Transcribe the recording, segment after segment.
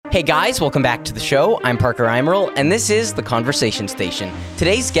Hey guys, welcome back to the show. I'm Parker Eimerl, and this is The Conversation Station.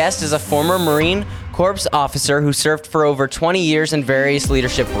 Today's guest is a former Marine Corps officer who served for over 20 years in various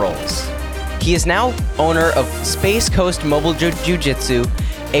leadership roles. He is now owner of Space Coast Mobile Jiu-Jitsu,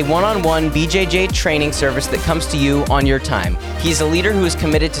 a one-on-one BJJ training service that comes to you on your time. He's a leader who is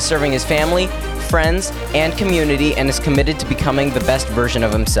committed to serving his family, friends, and community, and is committed to becoming the best version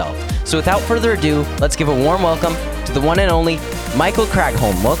of himself. So without further ado, let's give a warm welcome to the one and only Michael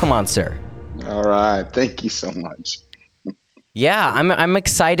Cragholm. Welcome on, sir. All right. Thank you so much. Yeah, I'm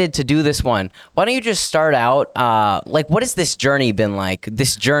excited to do this one. Why don't you just start out, what has this journey been like?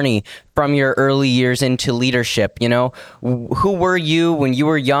 This journey from your early years into leadership, you know? Who were you when you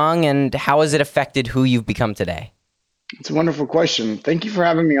were young, and how has it affected who you've become today? It's a wonderful question. Thank you for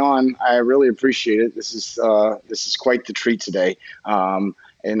having me on. I really appreciate it. This is quite the treat today. For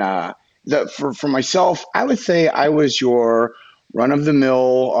myself, I would say I was your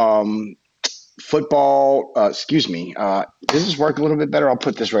run-of-the-mill football. Does this work a little bit better? I'll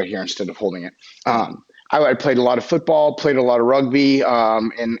put this right here instead of holding it. I played a lot of football, played a lot of rugby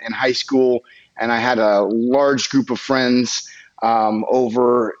in high school, and I had a large group of friends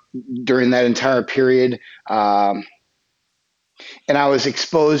over during that entire period. And I was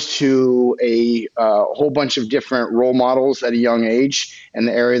exposed to a whole bunch of different role models at a young age in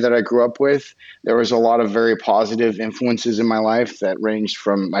the area that I grew up with. There was a lot of very positive influences in my life that ranged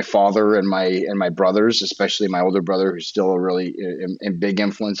from my father and my brothers, especially my older brother, who's still a really big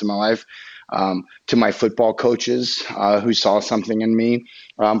influence in my life, to my football coaches who saw something in me,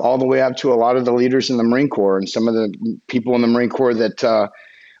 all the way up to a lot of the leaders in the Marine Corps and some of the people in the Marine Corps that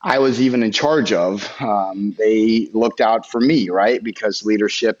I was even in charge of. They looked out for me, right? Because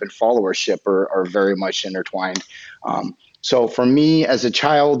leadership and followership are very much intertwined. So for me as a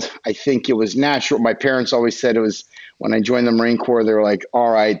child, I think it was natural. My parents always said it was when I joined the Marine Corps, they were like,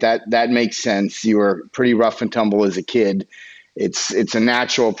 all right, that makes sense. You were pretty rough and tumble as a kid. It's a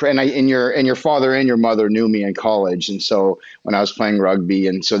natural, and your father and your mother knew me in college. And so when I was playing rugby,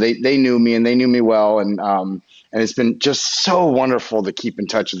 and so they knew me and they knew me well. And it's been just so wonderful to keep in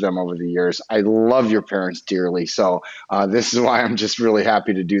touch with them over the years. I love your parents dearly. So this is why I'm just really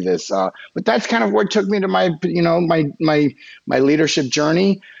happy to do this. But that's kind of what took me to my leadership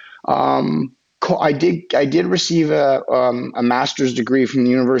journey. I did receive a master's degree from the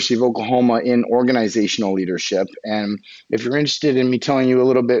University of Oklahoma in organizational leadership. And if you're interested in me telling you a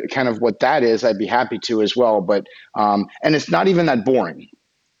little bit kind of what that is, I'd be happy to as well. But and it's not even that boring.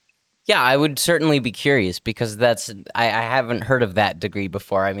 Yeah, I would certainly be curious because I haven't heard of that degree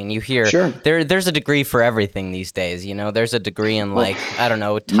before. I mean, you hear Sure. there's a degree for everything these days, you know. There's a degree in I don't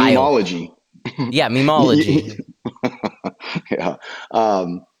know, tile. Memology. Yeah, memology. Yeah.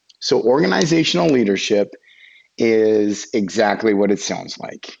 So organizational leadership is exactly what it sounds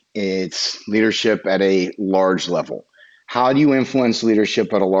like. It's leadership at a large level. How do you influence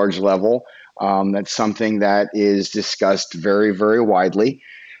leadership at a large level? That's something that is discussed very, very widely.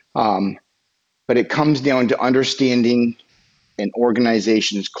 But it comes down to understanding an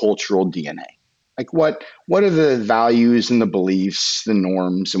organization's cultural DNA. Like what are the values and the beliefs, the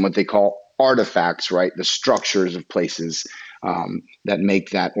norms, and what they call artifacts, right? The structures of places that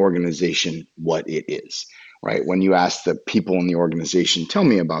make that organization what it is, right? When you ask the people in the organization, tell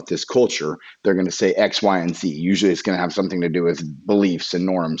me about this culture, they're going to say X, Y, and Z. Usually it's going to have something to do with beliefs and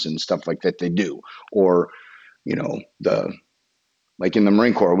norms and stuff like that they do. Or, like in the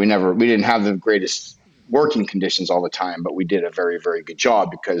Marine Corps, we didn't have the greatest working conditions all the time, but we did a very, very good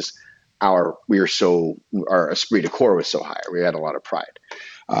job because our esprit de corps was so high. We had a lot of pride.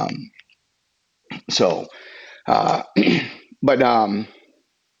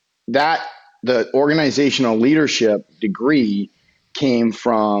 The organizational leadership degree came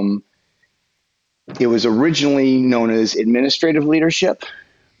from, it was originally known as administrative leadership,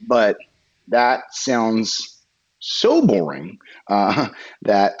 but that sounds so boring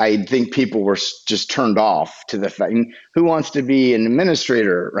that I think people were just turned off to the fact. Who wants to be an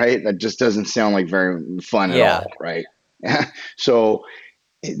administrator, right? That just doesn't sound like very fun at all, right? So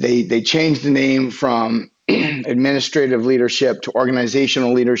they changed the name from administrative leadership to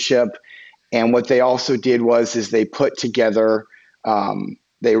organizational leadership, and what they also did is they put together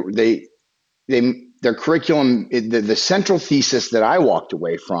their curriculum. The central thesis that I walked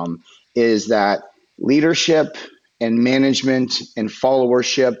away from is that leadership and management and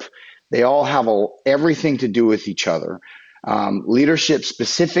followership, they all have everything to do with each other. Leadership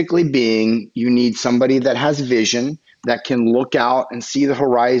specifically being, you need somebody that has vision, that can look out and see the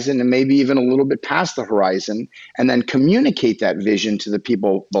horizon and maybe even a little bit past the horizon, and then communicate that vision to the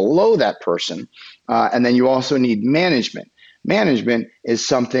people below that person. And then you also need management. Management is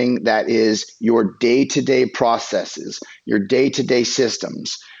something that is your day to day processes, your day to day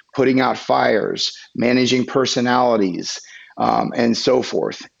systems, putting out fires, managing personalities, and so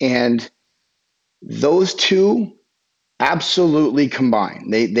forth. And those two absolutely combine.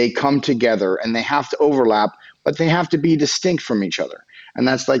 They come together and they have to overlap, but they have to be distinct from each other. And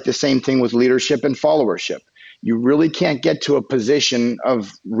that's like the same thing with leadership and followership. You really can't get to a position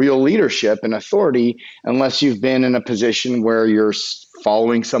of real leadership and authority unless you've been in a position where you're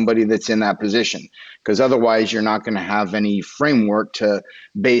following somebody that's in that position, because otherwise you're not going to have any framework to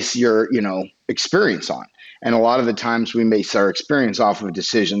base your, experience on. And a lot of the times we base our experience off of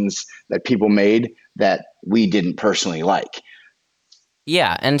decisions that people made that we didn't personally like.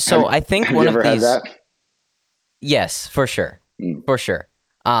 Yeah, and Have, so I think have you one of ever had these, that? yes, for sure, Mm, for sure.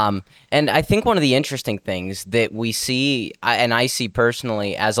 And I think one of the interesting things that we see, and I see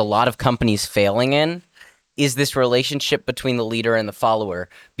personally, as a lot of companies failing in, is this relationship between the leader and the follower,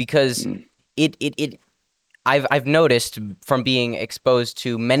 because mm, it I've noticed from being exposed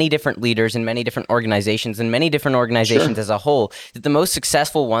to many different leaders in many different organizations and many different sure. organizations as a whole that the most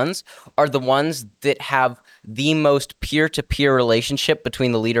successful ones are the ones that have the most peer-to-peer relationship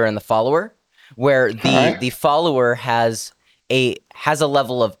between the leader and the follower, where All the right. the follower has a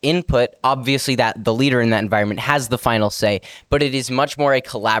level of input. Obviously, that the leader in that environment has the final say, but it is much more a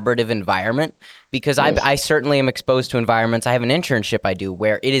collaborative environment, because Yes. I certainly am exposed to environments. I have an internship I do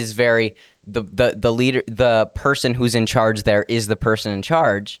where it is very the leader, the person who's in charge there is the person in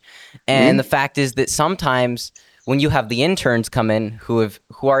charge. And the Mm, fact is that sometimes when you have the interns come in who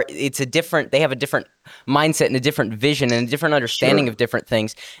are it's a different they have a different mindset and a different vision and a different understanding sure. of different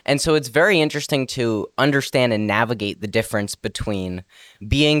things. And so it's very interesting to understand and navigate the difference between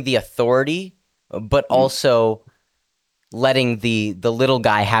being the authority but Mm, also letting the little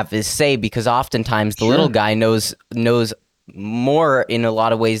guy have his say, because oftentimes the little sure. guy knows more in a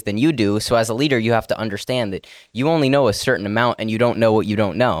lot of ways than you do. So as a leader, you have to understand that you only know a certain amount and you don't know what you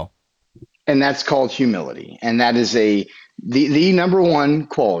don't know. And that's called humility. And that is the number one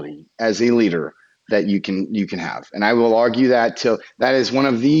quality as a leader that you can have. And I will argue that till that is one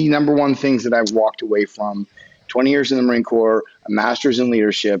of the number one things that I've walked away from 20 years in the Marine Corps, a master's in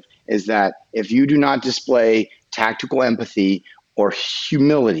leadership, is that if you do not display tactical empathy or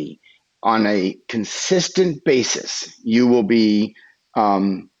humility on a consistent basis, you will be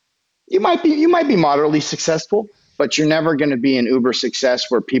um, you might be moderately successful, but you're never going to be an uber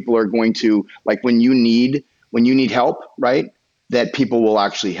success where people are going to, like, when you need help, right? That people will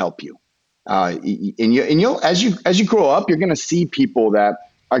actually help you. And you'll as you grow up, you're going to see people that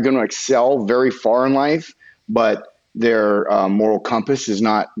are going to excel very far in life, but their moral compass is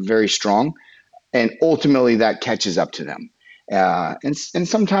not very strong, and ultimately that catches up to them. And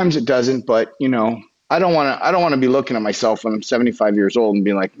sometimes it doesn't, but I don't want to be looking at myself when I'm 75 years old and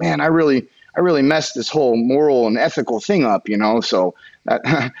being like, man, I really messed this whole moral and ethical thing up. So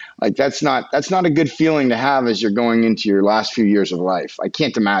that like that's not a good feeling to have as you're going into your last few years of life. I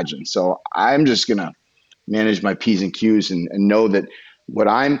can't imagine. So I'm just gonna manage my P's and Q's and know that what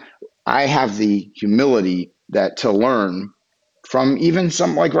I have the humility that to learn from, even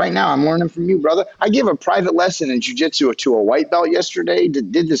some, like right now I'm learning from you, brother. I gave a private lesson in jiu-jitsu to a white belt yesterday,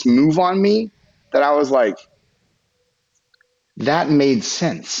 did this move on me that I was like, that made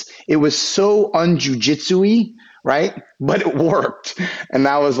sense. It was so un-jiu-jitsu-y, right? But it worked. And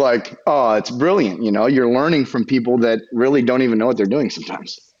that was like, oh, it's brilliant. You're learning from people that really don't even know what they're doing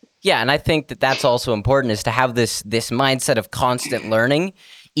sometimes. Yeah, and I think that that's also important, is to have this mindset of constant learning,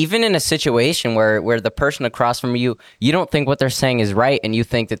 even in a situation where the person across from you don't think what they're saying is right, and you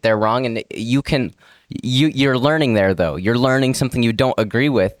think that they're wrong, and you're learning there though. You're learning something you don't agree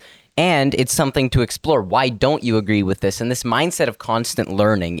with, and it's something to explore. Why don't you agree with this? And this mindset of constant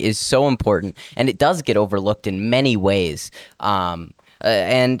learning is so important, and it does get overlooked in many ways. And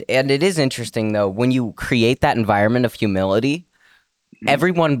it is interesting though when you create that environment of humility, Mhm.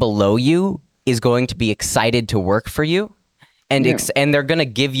 everyone below you is going to be excited to work for you, and Yeah. and they're going to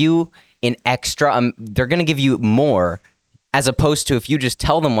give you an extra they're going to give you more, as opposed to if you just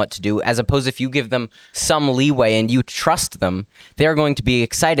tell them what to do, as opposed if you give them some leeway and you trust them, they're going to be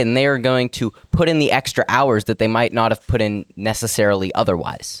excited and they are going to put in the extra hours that they might not have put in necessarily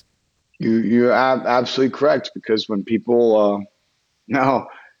otherwise. You're absolutely correct, because when people no,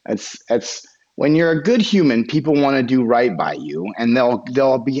 that's when you're a good human, people want to do right by you, and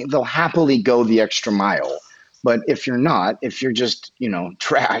they'll happily go the extra mile. But if you're just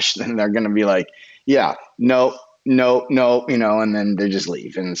trash, then they're gonna be like, yeah, no, no, no, and then they just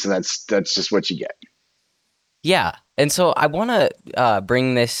leave, and so that's just what you get. Yeah. And so I want to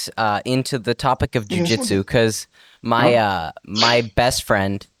bring this into the topic of Yeah, jujitsu, because My Oh, my best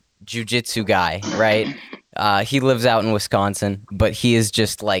friend, jujitsu guy, right? He lives out in Wisconsin, but he is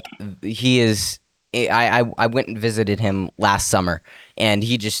just like he is. I went and visited him last summer, and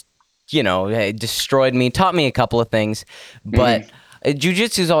he just destroyed me. Taught me a couple of things, hmm. but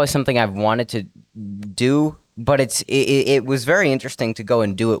jujitsu is always something I've wanted to do. But it was very interesting to go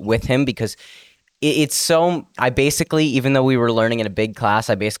and do it with him because it's so. I basically, even though we were learning in a big class,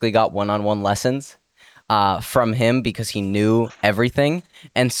 I basically got one-on-one lessons from him because he knew everything.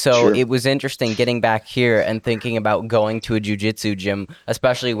 And so Sure. it was interesting getting back here and thinking about going to a jujitsu gym,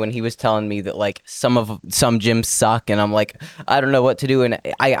 especially when he was telling me that like some gyms suck, and I'm like, I don't know what to do. And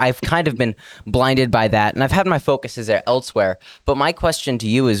I've kind of been blinded by that, and I've had my focuses there elsewhere. But my question to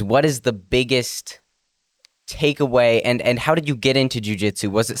you is, what is the biggest takeaway, and how did you get into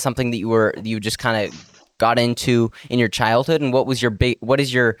jujitsu? Was it something that you just kind of got into in your childhood, and what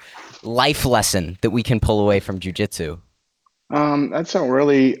is your life lesson that we can pull away from jujitsu? That's a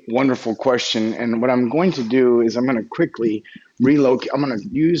really wonderful question. And what I'm going to do is I'm going to quickly relocate. I'm going to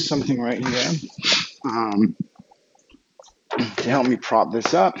use something right here um, to help me prop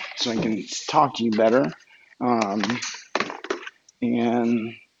this up so I can talk to you better. Um,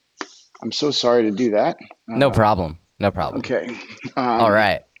 and I'm so sorry to do that. No Uh, problem. No problem. okay. All Um,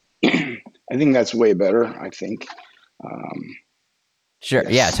 right. I think that's way better, I think. Um, Sure. Yeah,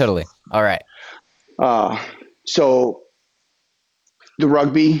 yes. totally. All right. Uh, so the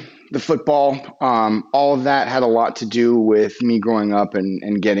rugby, the football, all of that had a lot to do with me growing up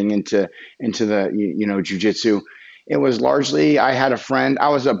and getting into the jujitsu. It was largely I had a friend. I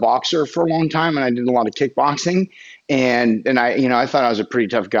was a boxer for a long time, and I did a lot of kickboxing. And I thought I was a pretty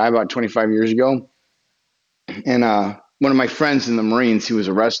tough guy about 25 years ago. And one of my friends in the Marines, he was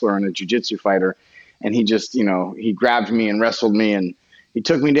a wrestler and a jujitsu fighter, and he just he grabbed me and wrestled me and he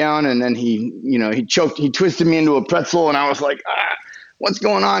took me down, and then he twisted me into a pretzel, and I was like, what's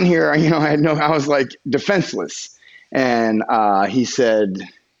going on here? I was like defenseless. And he said,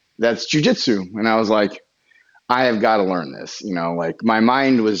 that's jujitsu. And I was like, I have got to learn this. Like my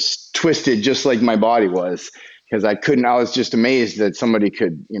mind was twisted just like my body was because I was just amazed that somebody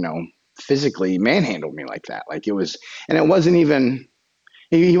could, physically manhandle me like that. Like it was, and it wasn't even,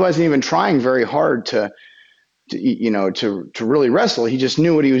 he wasn't even trying very hard to really wrestle. He just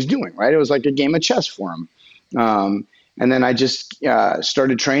knew what he was doing, right? It was like a game of chess for him. And then I just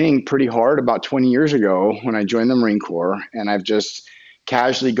started training pretty hard about 20 years ago when I joined the Marine Corps. And I've just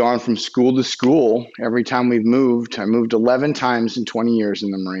casually gone from school to school every time we've moved. I moved 11 times in 20 years in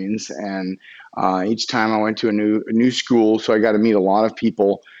the Marines. And each time I went to a new school. So I got to meet a lot of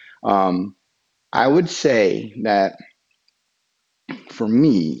people. Um, I would say that for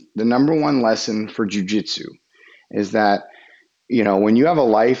me, the number one lesson for jujitsu is that when you have a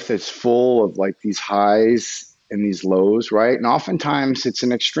life that's full of like these highs and these lows, right? And oftentimes it's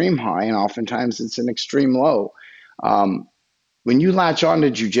an extreme high and oftentimes it's an extreme low. Um, when you latch on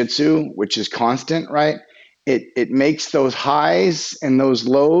to jujitsu, which is constant, right? It makes those highs and those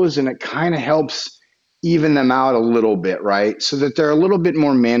lows, and it kind of helps even them out a little bit, right? So that they're a little bit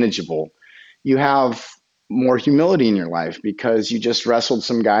more manageable. You have more humility in your life because you just wrestled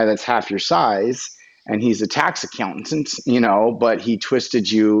some guy that's half your size and he's a tax accountant, but he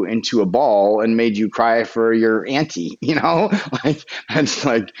twisted you into a ball and made you cry for your auntie, like that's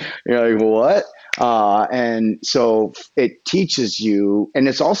like, you're like, what? And so it teaches you, and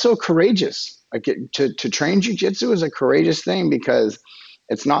it's also courageous. Like to train jujitsu is a courageous thing because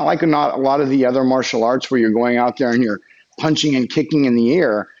it's not like not a lot of the other martial arts where you're going out there and you're punching and kicking in the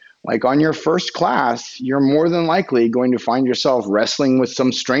air. Like on your first class, you're more than likely going to find yourself wrestling with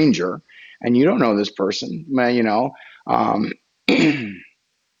some stranger, and you don't know this person, Um,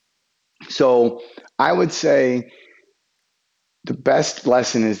 so I would say the best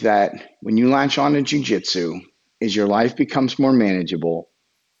lesson is that when you latch on to jujitsu, is your life becomes more manageable,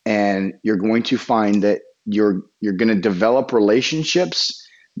 and you're going to find that you're going to develop relationships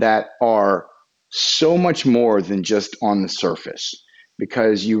that are so much more than just on the surface,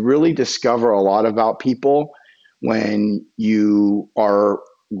 because you really discover a lot about people when you are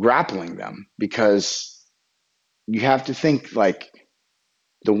grappling them, because you have to think like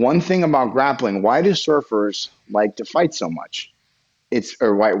the one thing about grappling, why do surfers like to fight so much?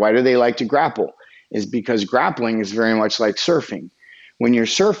 Why do they like to grapple? Is because grappling is very much like surfing. When you're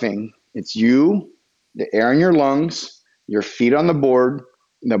surfing, it's you, the air in your lungs, your feet on the board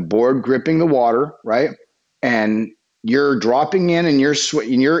gripping the water, right? And you're dropping in, and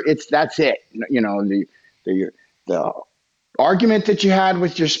it's that's it. The the argument that you had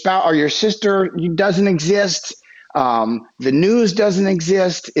with your spouse or your sister doesn't exist. The news doesn't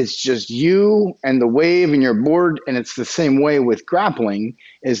exist. It's just you and the wave and your board. And it's the same way with grappling,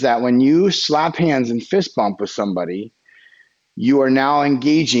 is that when you slap hands and fist bump with somebody, you are now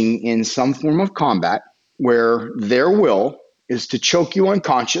engaging in some form of combat where their will is to choke you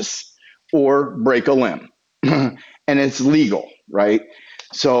unconscious or break a limb. And it's legal, right?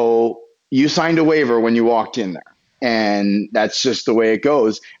 So you signed a waiver when you walked in there. And that's just the way it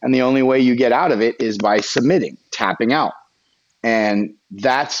goes. And the only way you get out of it is by submitting, tapping out. And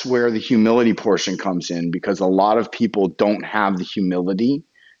that's where the humility portion comes in, because a lot of people don't have the humility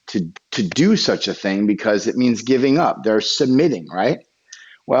to do such a thing, because it means giving up. They're submitting, right?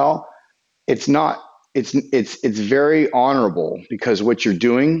 Well, it's not. It's very honorable, because what you're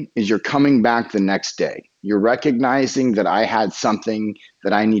doing is you're coming back the next day. You're recognizing that I had something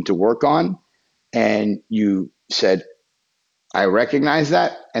that I need to work on, and you said, I recognize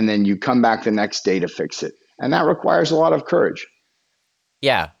that, and then you come back the next day to fix it. And that requires a lot of courage.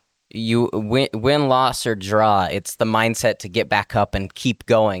 Yeah. You win, loss, or draw. It's the mindset to get back up and keep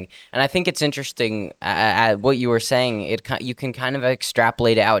going. And I think it's interesting at what you were saying. You can kind of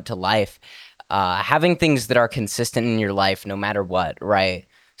extrapolate it out to life. Having things that are consistent in your life no matter what, right?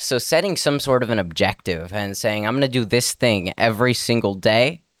 So setting some sort of an objective and saying, I'm going to do this thing every single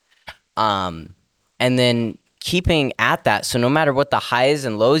day. And then keeping at that. So no matter what the highs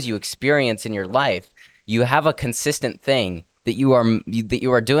and lows you experience in your life, you have a consistent thing that you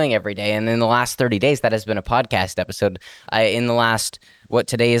are doing every day. And in the last 30 days, that has been a podcast episode. In the last,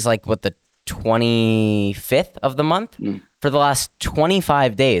 today is like the 25th of the month. For the last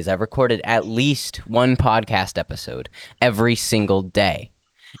 25 days, I've recorded at least one podcast episode every single day.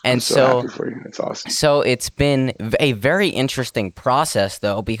 And I'm so happy for you. It's awesome. So it's been a very interesting process,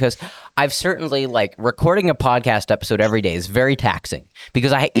 though, because I've certainly, recording a podcast episode every day is very taxing,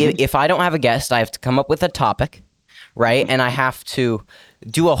 because if I don't have a guest, I have to come up with a topic, right? And I have to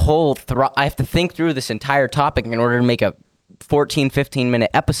do I have to think through this entire topic in order to make a 14,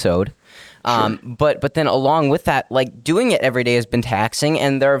 15-minute episode. Sure. But then along with that, doing it every day has been taxing,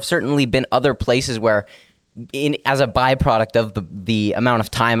 and there have certainly been other places where, as a byproduct of the amount of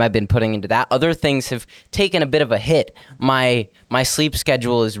time I've been putting into that, other things have taken a bit of a hit. My sleep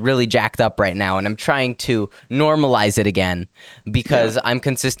schedule is really jacked up right now, and I'm trying to normalize it again, because I'm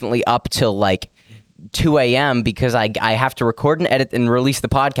consistently up till 2 a.m. because I have to record and edit and release the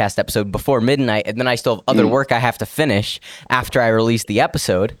podcast episode before midnight, and then I still have other work I have to finish after I release the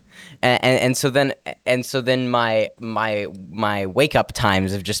episode. And so then my wake up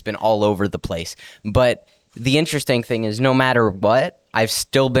times have just been all over the place. But the interesting thing is, no matter what, I've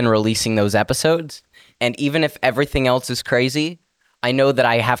still been releasing those episodes. And even if everything else is crazy, I know that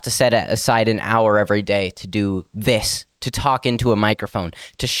I have to set aside an hour every day to do this, to talk into a microphone,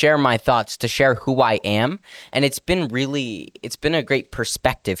 to share my thoughts, to share who I am. And it's been a great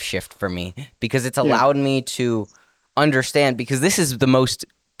perspective shift for me, because it's allowed me to understand, because this is the most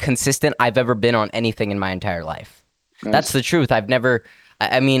consistent I've ever been on anything in my entire life. Nice. That's the truth.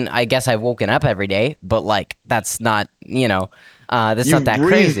 I guess I've woken up every day, but that's not, that's not that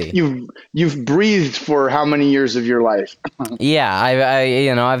crazy. You've breathed for how many years of your life? Yeah,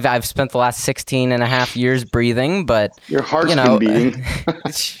 I've spent the last 16 and a half years breathing, but your heart's been beating.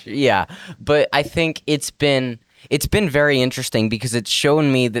 Yeah, but I think it's been very interesting, because it's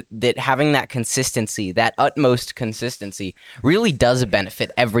shown me that having that consistency, that utmost consistency, really does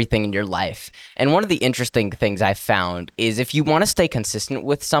benefit everything in your life. And one of the interesting things I've found is, if you want to stay consistent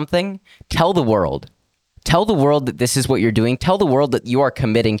with something, tell the world. Tell the world that this is what you're doing. Tell the world that you are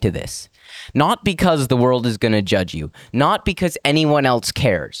committing to this. Not because the world is going to judge you. Not because anyone else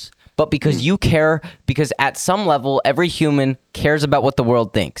cares. But because you care, because at some level, every human cares about what the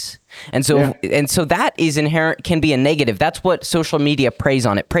world thinks. And so that is inherent, can be a negative. That's what social media preys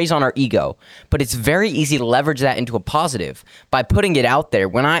on. It preys on our ego. But it's very easy to leverage that into a positive by putting it out there.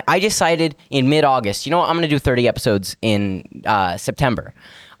 When I decided in mid-August, I'm going to do 30 episodes in September.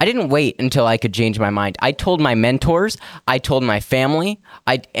 I didn't wait until I could change my mind. I told my mentors, I told my family,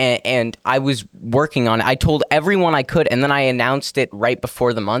 and I was working on it. I told everyone I could, and then I announced it right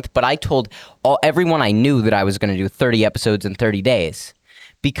before the month. But I told everyone I knew that I was going to do 30 episodes in 30 days.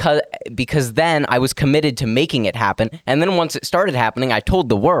 Because then I was committed to making it happen. And then once it started happening, I told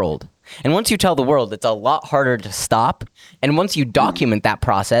the world. And once you tell the world, it's a lot harder to stop. And once you document that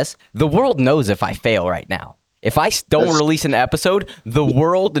process, the world knows if I fail right now. If I don't release an episode, the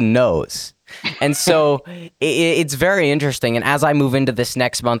world knows. And so it's very interesting. And as I move into this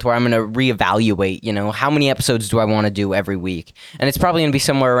next month, where I'm going to reevaluate, how many episodes do I want to do every week? And it's probably going to be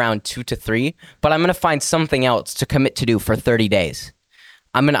somewhere around 2 to 3, but I'm going to find something else to commit to do for 30 days.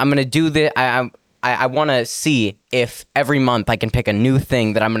 I'm going to do the I want to see if every month I can pick a new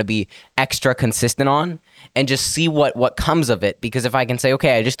thing that I'm going to be extra consistent on and just see what comes of it. Because if I can say,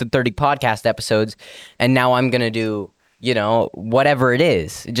 okay, I just did 30 podcast episodes and now I'm going to do, whatever it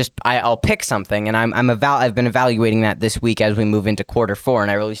is, I'll pick something. And I've been evaluating that this week as we move into quarter 4.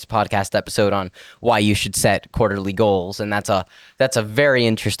 And I released a podcast episode on why you should set quarterly goals. And that's a very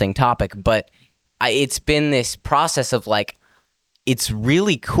interesting topic. But it's been this process of like, it's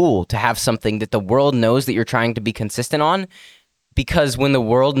really cool to have something that the world knows that you're trying to be consistent on, because when the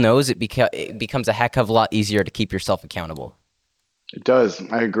world knows, it becomes a heck of a lot easier to keep yourself accountable. It does.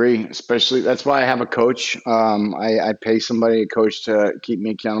 I agree. Especially that's why I have a coach. I pay somebody, a coach, to keep me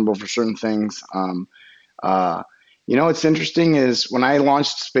accountable for certain things. Uh, what's interesting is when I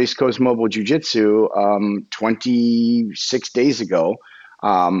launched Space Coast Mobile Jiu-Jitsu 26 days ago,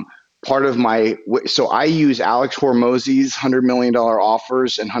 so I use Alex Hormozy's $100 million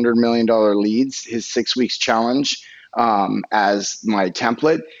offers and $100 million leads, his 6 weeks challenge, as my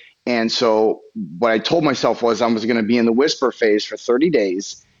template. And so what I told myself was I was going to be in the whisper phase for 30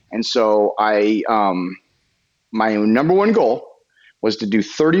 days. And so my number one goal was to do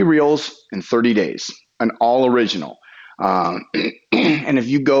 30 reels in 30 days, an all original. And if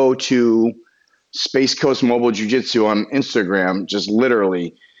you go to Space Coast Mobile Jiu-Jitsu on Instagram, just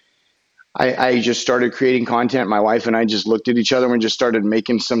literally, I just started creating content. My wife and I just looked at each other and just started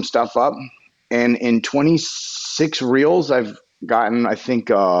making some stuff up. And in 26 reels, I've gotten, I think,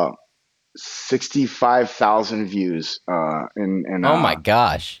 65,000 views. Oh my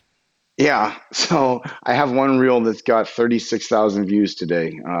gosh. Yeah. So I have one reel that's got 36,000 views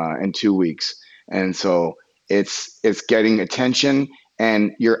today in 2 weeks. And so it's getting attention.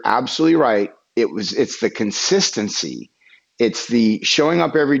 And you're absolutely right. It's the consistency. It's the showing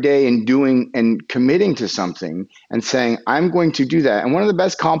up every day and doing and committing to something and saying, I'm going to do that. And one of the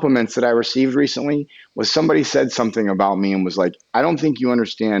best compliments that I received recently was somebody said something about me and was like, I don't think you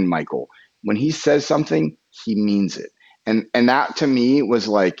understand Michael. When he says something, he means it. And that to me was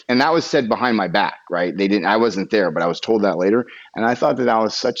like, and that was said behind my back, right? I wasn't there, but I was told that later. And I thought that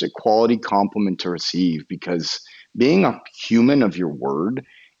was such a quality compliment to receive, because being a human of your word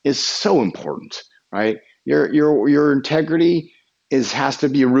is so important, right? Your integrity has to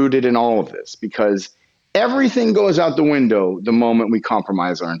be rooted in all of this, because everything goes out the window the moment we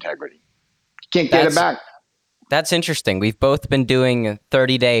compromise our integrity. You can't get it back. That's interesting. We've both been doing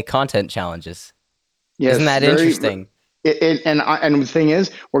 30-day content challenges. Yes, isn't that interesting? And the thing is,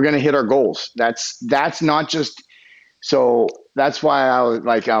 we're going to hit our goals. That's not just. So that's why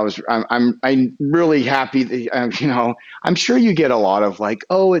I'm really happy that, I'm sure you get a lot of like,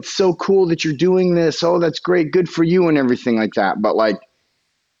 oh, it's so cool that you're doing this. Oh, that's great. Good for you and everything like that. But like,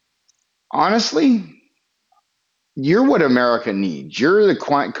 honestly, you're what America needs. You're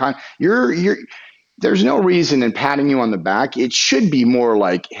there's no reason in patting you on the back. It should be more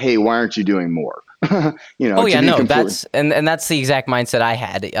like, hey, why aren't you doing more? Oh yeah, no, that's the exact mindset I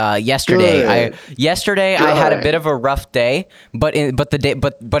had yesterday. Good. I had a bit of a rough day, but in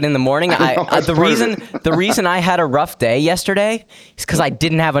the morning, the reason I had a rough day yesterday is because I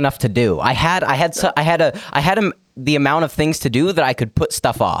didn't have enough to do. I had the amount of things to do that I could put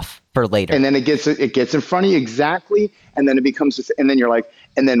stuff off for later. And then it gets in front of you exactly, and then it becomes, and then you're like,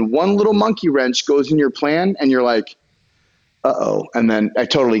 and then one little monkey wrench goes in your plan, and you're like, uh-oh. And then I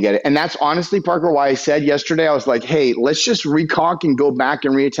totally get it. And that's honestly, Parker, why I said yesterday, I was like, hey, let's just reconk and go back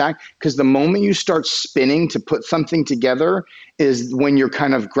and reattack. Because the moment you start spinning to put something together is when you're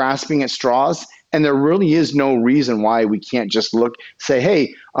kind of grasping at straws. And there really is no reason why we can't just say,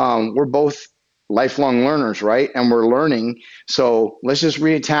 hey, we're both lifelong learners, right? And we're learning. So let's just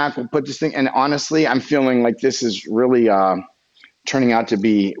reattack. We'll put this thing. And honestly, I'm feeling like this is really turning out to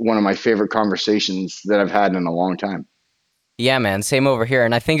be one of my favorite conversations that I've had in a long time. Yeah, man, same over here.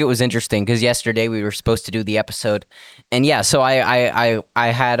 And I think it was interesting because yesterday we were supposed to do the episode, and yeah, so I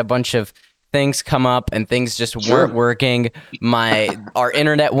had a bunch of things come up and things just weren't working. Our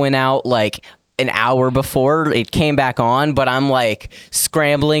internet went out like an hour before it came back on, but I'm like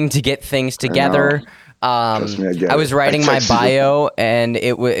scrambling to get things together. I was writing my bio and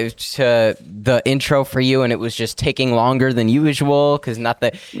it was the intro for you, and it was just taking longer than usual because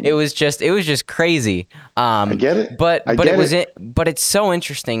it was just crazy. I get it, but it's so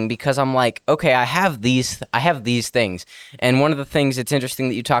interesting because I'm like, okay, I have these things, and one of the things it's interesting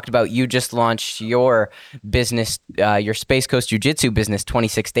that you talked about, you just launched your business, your Space Coast Jiu-Jitsu business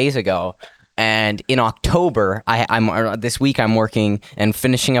 26 days ago. And in October, this week I'm working and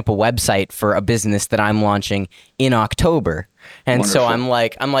finishing up a website for a business that I'm launching in October. And Wonderful. So I'm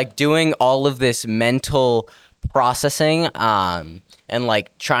like doing all of this mental processing and and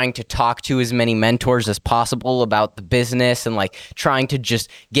like trying to talk to as many mentors as possible about the business and like trying to just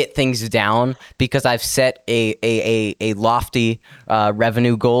get things down because I've set a lofty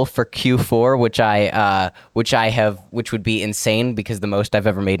revenue goal for Q4, which would be insane because the most I've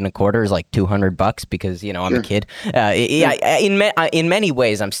ever made in a quarter is like $200 because I'm a kid. In many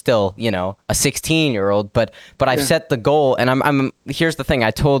ways I'm still a 16-year-old, but I've set the goal, and I'm here's the thing.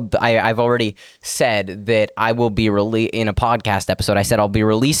 I've already said that I will be in a podcast episode. I said I'll be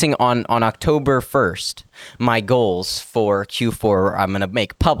releasing on October 1st my goals for Q4. I'm going to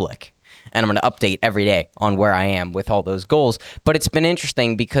make public, and I'm going to update every day on where I am with all those goals. But it's been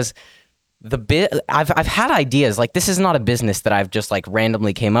interesting because I've had ideas. Like, this is not a business that I've just like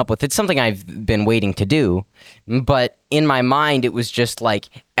randomly came up with. It's something I've been waiting to do. But in my mind, it was just like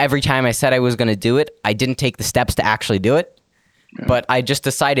every time I said I was going to do it, I didn't take the steps to actually do it. Yeah. But I just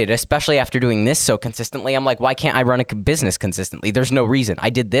decided, especially after doing this so consistently, I'm like, why can't I run a business consistently? There's no reason. I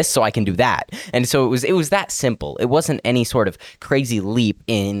did this, so I can do that. And so it was that simple. It wasn't any sort of crazy leap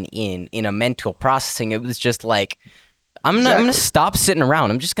in a mental processing. It was just like, I'm going to stop sitting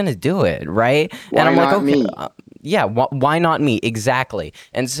around. I'm just going to do it, right? Why and I'm not like, okay, me? Why not me? Exactly.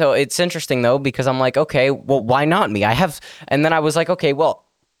 And so it's interesting though, because I'm like, okay, well, why not me? And then I was like, okay, well,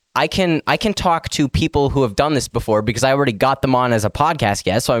 I can talk to people who have done this before because I already got them on as a podcast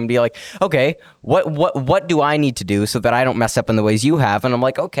guest. So I'm gonna be like, okay, what do I need to do so that I don't mess up in the ways you have? And I'm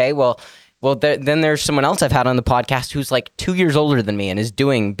like, okay, well, then there's someone else I've had on the podcast who's like 2 years older than me and is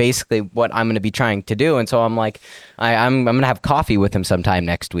doing basically what I'm going to be trying to do. And so I'm like, I'm going to have coffee with him sometime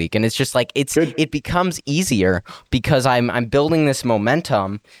next week. And it's just like, it becomes easier because I'm building this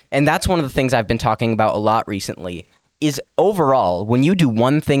momentum. And that's one of the things I've been talking about a lot recently is overall, when you do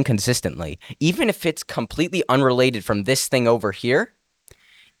one thing consistently, even if it's completely unrelated from this thing over here,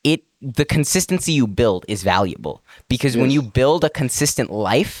 the consistency you build is valuable because when you build a consistent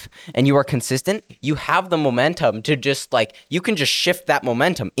life and you are consistent, you have the momentum to just like, you can just shift that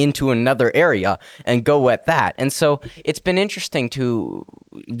momentum into another area and go at that. And so it's been interesting to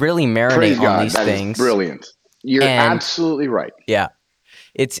really marinate on these things. Is brilliant. You're absolutely right. Yeah.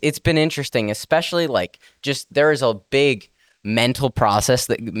 It's been interesting, especially like just there is a big mental process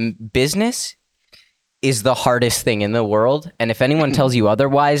that business is the hardest thing in the world. And if anyone tells you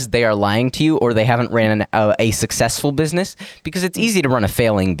otherwise, they are lying to you or they haven't ran a successful business, because it's easy to run a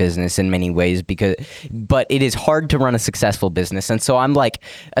failing business in many ways, but it is hard to run a successful business. And so I'm like,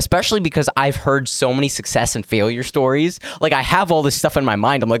 especially because I've heard so many success and failure stories, like I have all this stuff in my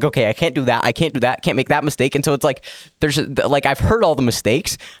mind. I'm like, okay, I can't do that. I can't do that. Can't make that mistake. And so it's like, I've heard all the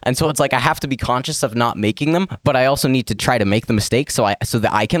mistakes. And so it's like, I have to be conscious of not making them, but I also need to try to make the mistakes so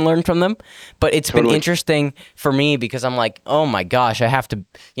that I can learn from them. But it's been interesting for me because I'm like, oh my gosh, I have to,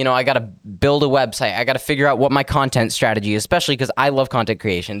 I got to build a website. I got to figure out what my content strategy is, especially because I love content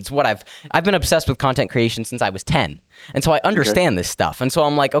creation. It's what I've been obsessed with content creation since I was 10. And so I understand this stuff. And so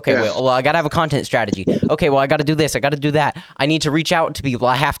I'm like, okay, well, I got to have a content strategy. Okay, well, I got to do this. I got to do that. I need to reach out to people.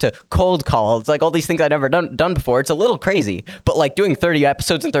 I have to cold call. It's like all these things I've never done before. It's a little crazy, but like doing 30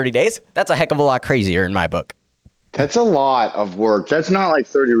 episodes in 30 days, that's a heck of a lot crazier in my book. That's a lot of work. That's not like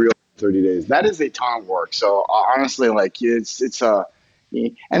 30 days. That is a ton of work. So honestly, like and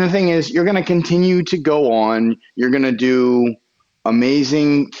the thing is, you're going to continue to go on. You're going to do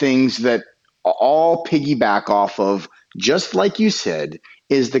amazing things that all piggyback off of, just like you said,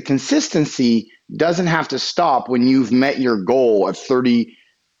 is the consistency doesn't have to stop when you've met your goal of 30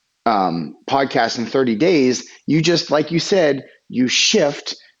 podcasts in 30 days. You just, like you said, you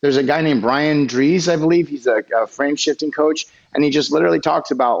shift. There's a guy named Brian Dries, I believe. He's a frame shifting coach. And he just literally talks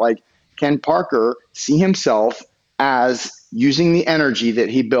about, like, can Parker see himself as using the energy that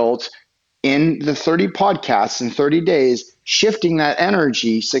he built in the 30 podcasts in 30 days, shifting that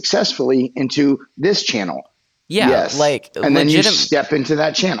energy successfully into this channel? Yeah, yes. Like, and then you step into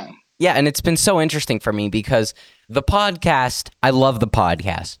that channel. Yeah, and it's been so interesting for me because the podcast, I love the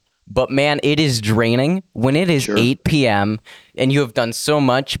podcast. But man, it is draining when it is 8 p.m. and you have done so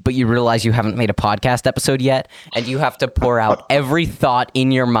much, but you realize you haven't made a podcast episode yet, and you have to pour out every thought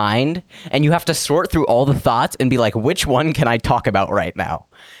in your mind, and you have to sort through all the thoughts and be like, which one can I talk about right now?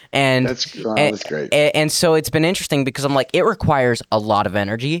 And that's great. And so it's been interesting because I'm like, it requires a lot of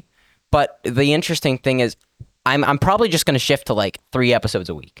energy, but the interesting thing is I'm probably just going to shift to like 3 episodes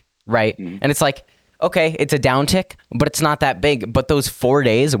a week, right? Mm-hmm. And it's like, okay, it's a downtick, but it's not that big. But those 4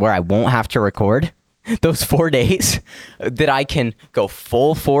 days where I won't have to record, those 4 days that I can go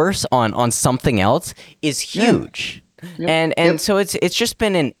full force on something else is huge. Yeah. And so it's just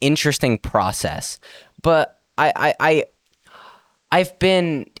been an interesting process. But I've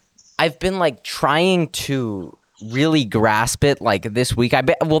been like trying to really grasp it like this week.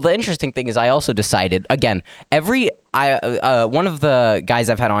 Well, the interesting thing is I also decided again, one of the guys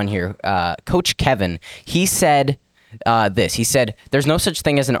I've had on here, Coach Kevin, he said he said there's no such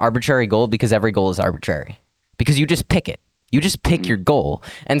thing as an arbitrary goal because every goal is arbitrary because you just pick it. You just pick your goal.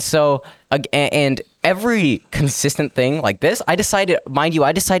 And so, and every consistent thing like this, I decided, mind you,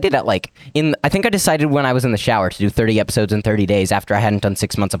 I decided I think I decided when I was in the shower to do 30 episodes in 30 days after I hadn't done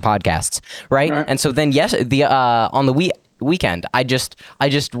 6 months of podcasts. Right. And so then, on the weekend, I just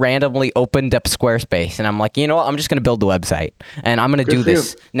randomly opened up Squarespace and I'm like, you know what? I'm just going to build the website and I'm going to do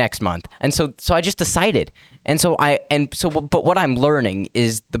this next month. And so I just decided. But what I'm learning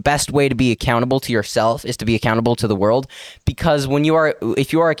is the best way to be accountable to yourself is to be accountable to the world, because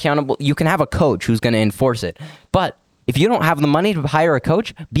if you are accountable, you can have a coach who's going to enforce it. But if you don't have the money to hire a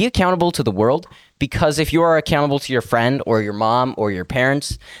coach, be accountable to the world, because if you are accountable to your friend or your mom or your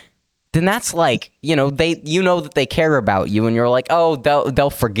parents, then that's like, that they care about you and you're like, oh, they'll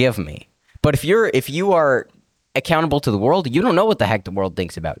forgive me. But if you are accountable to the world, you don't know what the heck the world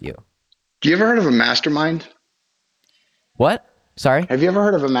thinks about you. Do you ever heard of a mastermind? What? Sorry? Have you ever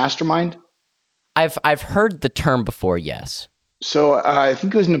heard of a mastermind? I've heard the term before, yes. So I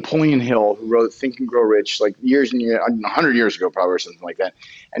think it was Napoleon Hill who wrote Think and Grow Rich like years and years, 100 years ago probably, or something like that.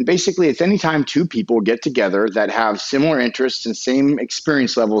 And basically it's anytime two people get together that have similar interests and same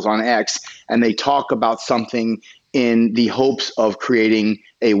experience levels on X, and they talk about something in the hopes of creating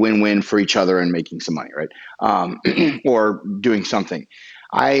a win-win for each other and making some money, right? Or doing something.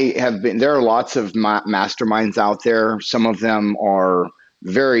 There are lots of masterminds out there. Some of them are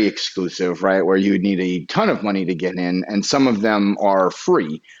very exclusive, right? Where you would need a ton of money to get in, and some of them are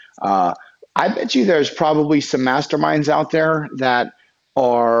free. I bet you there's probably some masterminds out there that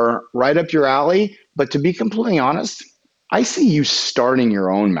are right up your alley. But to be completely honest, I see you starting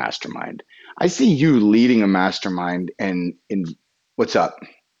your own mastermind. I see you leading a mastermind and what's up?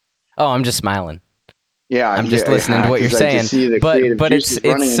 Oh, I'm just smiling. Yeah, I'm just listening to what you're saying, but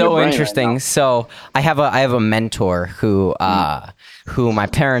it's so interesting. Right, so I have a mentor who my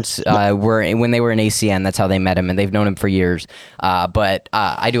parents were when they were in ACN. That's how they met him, and they've known him for years. But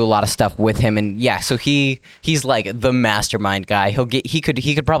I do a lot of stuff with him, and yeah, so he's like the mastermind guy. He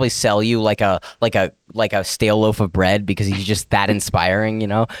could probably sell you like a stale loaf of bread because he's just that inspiring,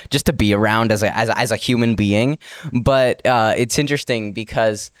 just to be around as a human being. But it's interesting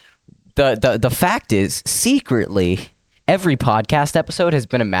because the fact is, secretly, every podcast episode has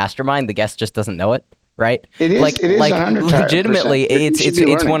been a mastermind. The guest just doesn't know it, right? It is. It is legitimately.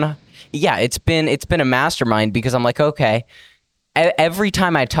 It's one. Yeah, it's been a mastermind because I'm like, okay. Every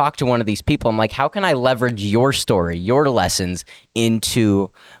time I talk to one of these people, I'm like, how can I leverage your story, your lessons into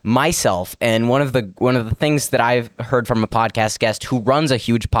myself? And one of the things that I've heard from a podcast guest who runs a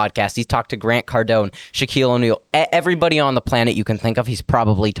huge podcast, he's talked to Grant Cardone, Shaquille O'Neal, everybody on the planet you can think of, he's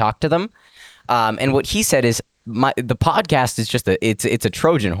probably talked to them. And what he said is, the podcast is just it's a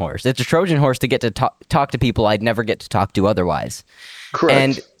Trojan horse. It's a Trojan horse to get to talk to people I'd never get to talk to otherwise. Correct.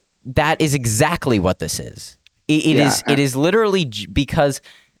 And that is exactly what this is. It is literally because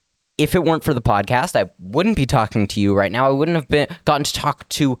if it weren't for the podcast, I wouldn't be talking to you right now. I wouldn't have gotten to talk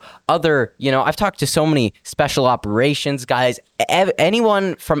to other, I've talked to so many special operations guys,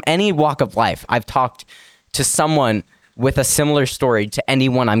 anyone from any walk of life. I've talked to someone with a similar story to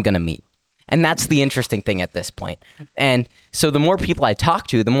anyone I'm going to meet. And that's the interesting thing at this point. And so the more people I talk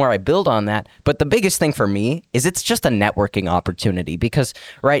to, the more I build on that. But the biggest thing for me is it's just a networking opportunity, because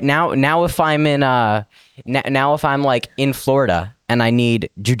right now if I'm if I'm like in Florida and I need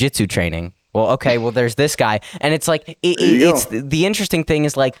jujitsu training, well, there's this guy. And it's like, it's the interesting thing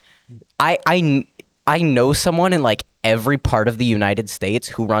is like, I know someone in like every part of the United States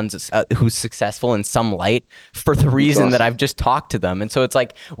who's successful in some light for the reason that I've just talked to them. And so it's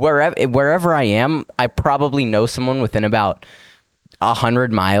like wherever I am, I probably know someone within about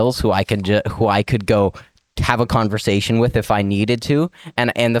 100 miles who I could go have a conversation with if I needed to.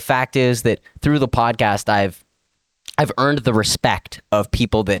 And the fact is that through the podcast, I've earned the respect of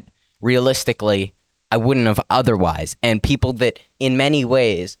people that realistically I wouldn't have otherwise, and people that in many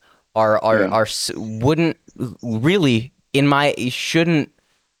ways wouldn't really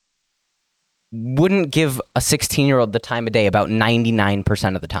wouldn't give a 16-year-old the time of day about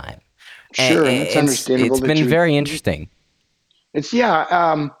 99% of the time. Sure, and it's understandable. It's been very interesting. It's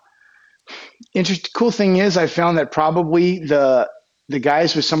interesting. Cool thing is, I found that probably the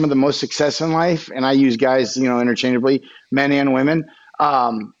guys with some of the most success in life, and I use guys, interchangeably, men and women,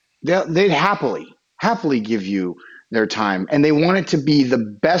 they'd happily give you their time, and they want it to be the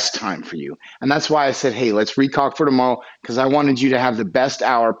best time for you. And that's why I said, hey, let's recalk for tomorrow, because I wanted you to have the best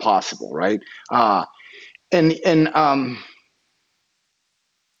hour possible, right? And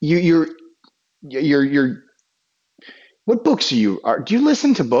you you're what books do you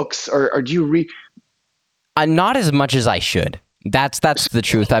listen to books, or do you read? Not as much as I should. That's the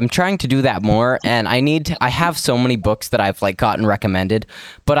truth. I'm trying to do that more, and I have so many books that I've like gotten recommended,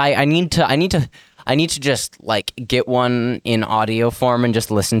 but I need to just like get one in audio form and just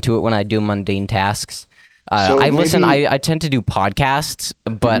listen to it when I do mundane tasks. So maybe I tend to do podcasts,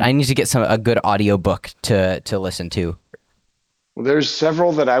 but I need to get a good audio book to listen to. well, there's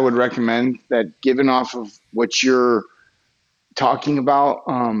several that I would recommend that, given off of what you're talking about,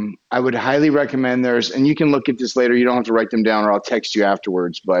 I would highly recommend. And you can look at this later. You don't have to write them down, or I'll text you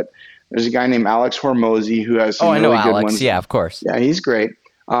afterwards. But there's a guy named Alex Hormozy who has Oh, some I know really good Alex. ones. Yeah, of course. Yeah, he's great.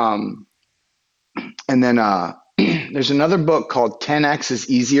 And then there's another book called 10x is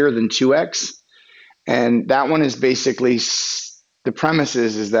easier than 2x, and that one is basically the premise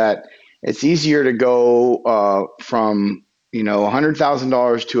is that it's easier to go from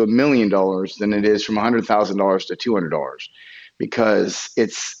 $100,000 to $1 million than it is from $100,000 to $200, because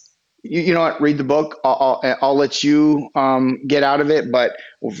you know what, read the book. I'll let you get out of it, but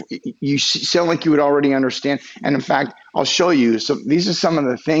you sound like you would already understand. And in fact, I'll show you. So these are some of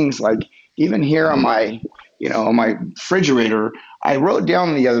the things, like even here on my refrigerator. I wrote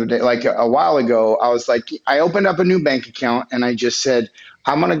down the other day, like a while ago, I was like, I opened up a new bank account and I just said,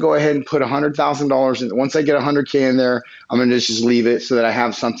 I'm going to go ahead and put $100,000 in. Once I get 100K in there, I'm going to just leave it so that I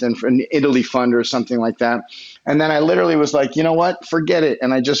have something for an Italy fund or something like that. And then I literally was like, you know what? Forget it.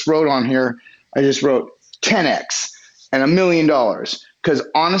 And I just wrote on here, I just wrote 10x and $1 million. Because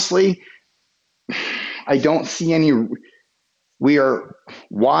honestly, I don't see any. We are,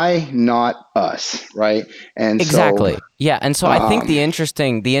 why not us, right? And so, Exactly. Yeah, and so I think um, the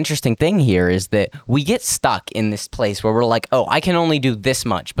interesting thing here is that we get stuck in this place where we're like, "Oh, I can only do this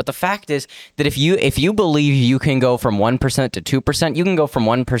much." But the fact is that if you believe you can go from 1% to 2%, you can go from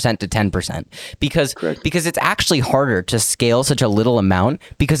 1% to 10%, because correct. because it's actually harder to scale such a little amount,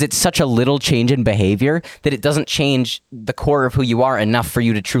 because it's such a little change in behavior that it doesn't change the core of who you are enough for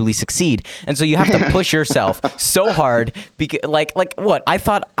you to truly succeed. And so you have to push yourself so hard, because like what?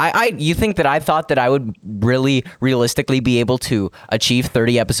 You think that I thought that I would really realistically be able to achieve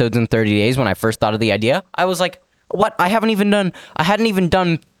 30 episodes in 30 days when I first thought of the idea? I was like, what? I had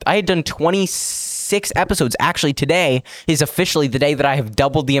done 26 episodes. Actually, today is officially the day that I have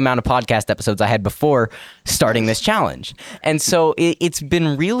doubled the amount of podcast episodes I had before starting this challenge. And so it's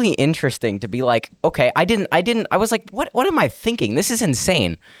been really interesting to be like, okay, I was like, what am I thinking? This is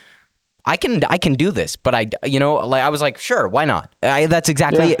insane. I can do this, but I was like, sure, why not? That's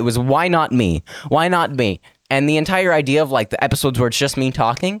exactly Yeah. it. It was, why not me? Why not me? And the entire idea of like the episodes where it's just me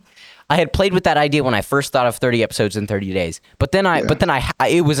talking, I had played with that idea when I first thought of 30 episodes in 30 days. Yeah.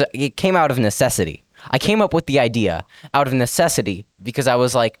 It came out of necessity. I came up with the idea out of necessity because I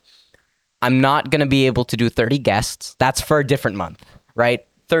was like, I'm not going to be able to do 30 guests. That's for a different month, right?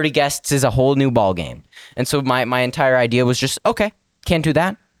 30 guests is a whole new ball game. And so my entire idea was just, okay, can't do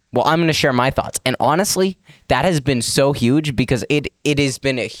that. Well, I'm going to share my thoughts. And honestly, that has been so huge because it has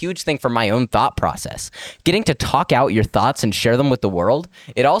been a huge thing for my own thought process. Getting to talk out your thoughts and share them with the world,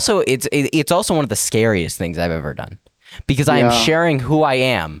 it's also one of the scariest things I've ever done, because I am Yeah. sharing who I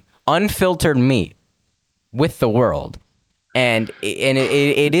am, unfiltered me, with the world. And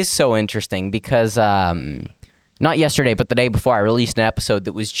it is so interesting because not yesterday, but the day before, I released an episode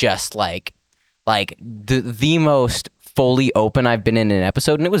that was just like the most fully open I've been in an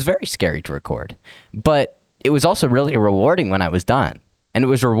episode, and it was very scary to record. But it was also really rewarding when I was done. And it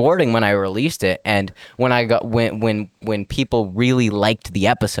was rewarding when I released it, and when people really liked the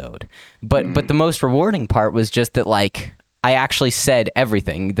episode. But the most rewarding part was just that, like, I actually said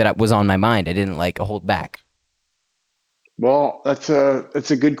everything that was on my mind. I didn't like hold back. Well, that's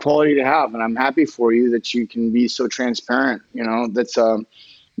a good quality to have, and I'm happy for you that you can be so transparent. That's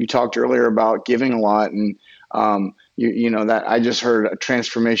you talked earlier about giving a lot, and that I just heard a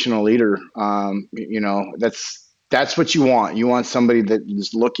transformational leader. That's what you want. You want somebody that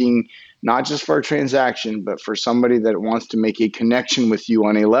is looking not just for a transaction, but for somebody that wants to make a connection with you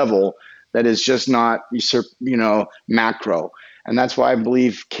on a level that is just not macro. And that's why I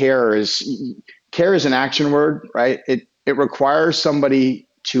believe care is an action word, right? It requires somebody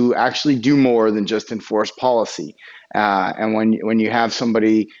to actually do more than just enforce policy. And when you have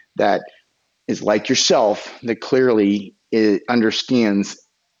somebody that is like yourself, that clearly understands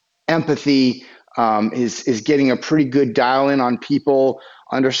empathy, is getting a pretty good dial in on people,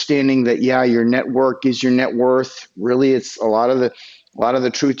 understanding that, yeah, your network is your net worth. Really, it's a lot of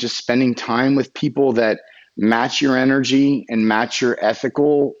the truth, just spending time with people that match your energy and match your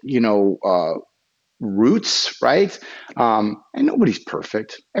ethical roots, right? And nobody's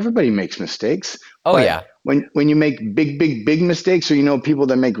perfect. Everybody makes mistakes, Oh but yeah. when you make big mistakes, or people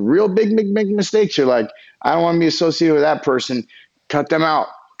that make real big mistakes, you're like, I don't want to be associated with that person. Cut them out.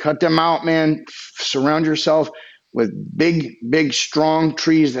 Cut them out, man. Surround yourself with big, strong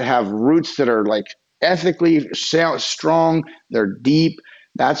trees that have roots that are like ethically strong. They're deep.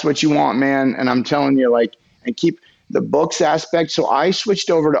 That's what you want, man. And I'm telling you, like, and keep the books aspect. So I switched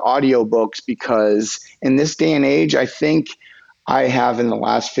over to audiobooks because in this day and age, I think I have in the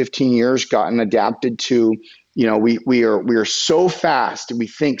last 15 years gotten adapted to, we are so fast, we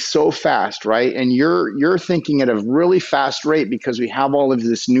think so fast, right? And you're thinking at a really fast rate because we have all of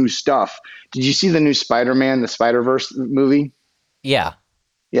this new stuff. Did you see the new Spider-Man, the Spider-Verse movie? Yeah.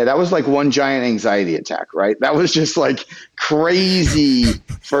 Yeah, that was like one giant anxiety attack, right? That was just like crazy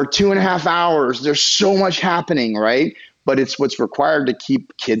for 2.5 hours. There's so much happening, right? But it's what's required to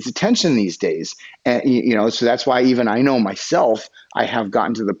keep kids' attention these days. And, so that's why even I know myself, I have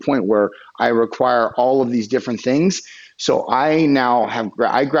gotten to the point where I require all of these different things. So I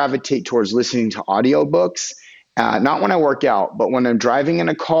gravitate towards listening to audiobooks. Not when I work out, but when I'm driving in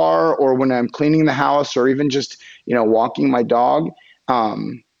a car or when I'm cleaning the house or even just, walking my dog.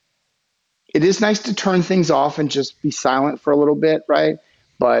 um, it is nice to turn things off and just be silent for a little bit, right?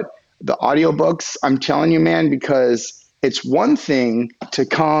 But the audiobooks, I'm telling you, man, because it's one thing to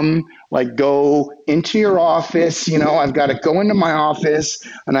come, like, go into your office. I've got to go into my office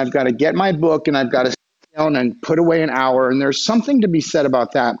and I've got to get my book and I've got to sit down and put away an hour. And there's something to be said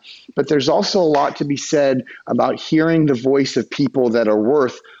about that. But there's also a lot to be said about hearing the voice of people that are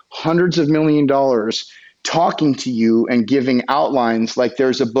worth hundreds of $1 million talking to you and giving outlines. Like,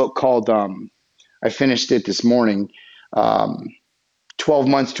 there's a book called, I finished it this morning, um, 12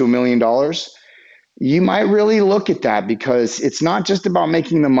 months to $1 million. You might really look at that because it's not just about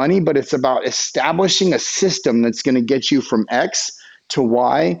making the money, but it's about establishing a system that's going to get you from X to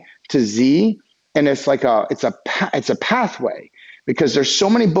Y to Z. And it's a pathway, because there's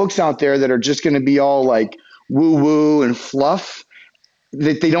so many books out there that are just going to be all like woo woo and fluff,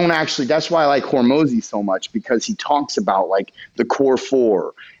 that they don't actually. That's why I like Hormozy so much, because he talks about like the core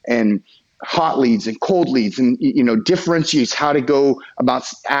four and hot leads and cold leads, and differentiates how to go about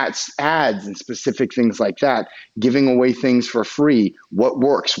ads and specific things like that, giving away things for free, what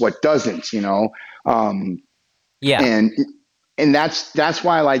works, what doesn't, um, Yeah. and that's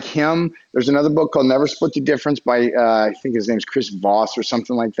why I like him. There's another book called Never Split the Difference by I think his name's Chris Voss or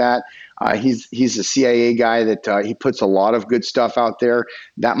something like that. He's a CIA guy that he puts a lot of good stuff out there.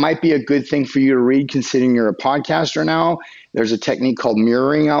 That might be a good thing for you to read, considering you're a podcaster now. There's a technique called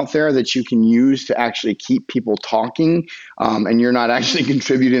mirroring out there that you can use to actually keep people talking, and you're not actually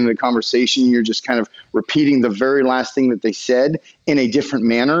contributing to the conversation. You're just kind of repeating the very last thing that they said in a different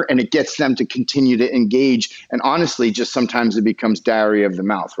manner, and it gets them to continue to engage. And honestly, just sometimes it becomes diarrhea of the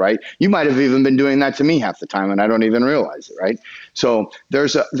mouth, right? You might have even been doing that to me half the time, and I don't even realize it, right? So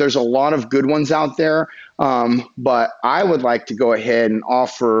there's a lot of good ones out there. But I would like to go ahead and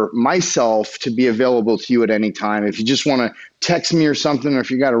offer myself to be available to you at any time. If you just want to text me or something, or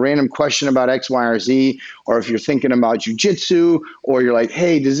if you got a random question about X, Y, or Z, or if you're thinking about jujitsu, or you're like,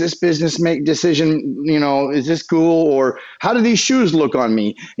 hey, does this business make decision, is this cool? Or how do these shoes look on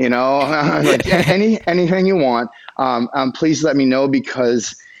me? Like anything you want, please let me know,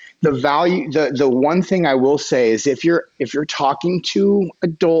 because the one thing I will say is, if you're talking to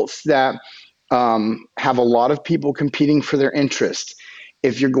adults that have a lot of people competing for their interest,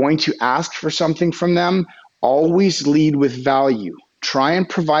 if you're going to ask for something from them, always lead with value. Try and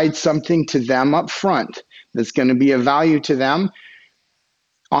provide something to them up front that's going to be of value to them.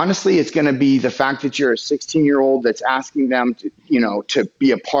 Honestly, it's going to be the fact that you're a 16-year-old that's asking them to be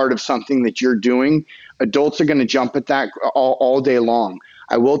a part of something that you're doing. Adults are going to jump at that all day long.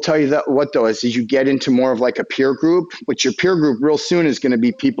 I will tell you that what though is you get into more of like a peer group, which your peer group real soon is going to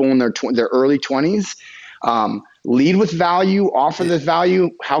be people in their early 20s. Lead with value, offer the value.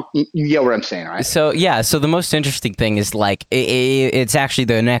 How you get what I'm saying, right? So yeah, so the most interesting thing is like it's actually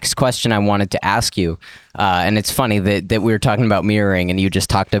the next question I wanted to ask you, and it's funny that we were talking about mirroring and you just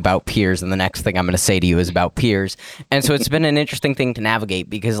talked about peers, and the next thing I'm going to say to you is about peers, and so it's been an interesting thing to navigate,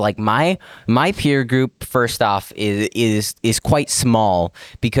 because like my peer group, first off, is quite small,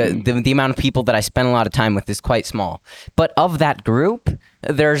 because the amount of people that I spend a lot of time with is quite small, but of that group,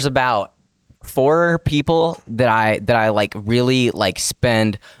 there's about 4 people that I like really like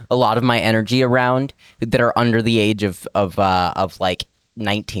spend a lot of my energy around, that are under the age of like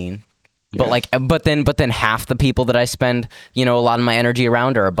 19. But Yeah. like but then half the people that I spend, a lot of my energy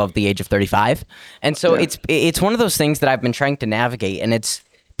around are above the age of 35. And so Yeah. it's one of those things that I've been trying to navigate, and it's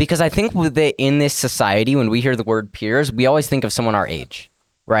Because I think in this society, when we hear the word peers, we always think of someone our age,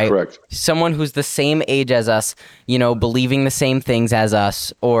 right? Correct. Someone who's the same age as us, believing the same things as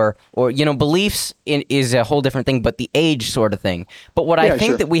us, or beliefs is a whole different thing, but the age sort of thing. But what I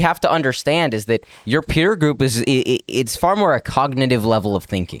think that we have to understand is that your peer group it's far more a cognitive level of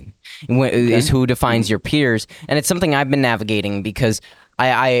thinking is who defines your peers, and it's something I've been navigating because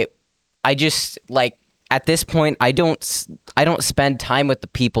I just like at this point I don't spend time with the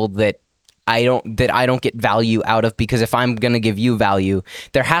people that I don't get value out of, because if I'm going to give you value,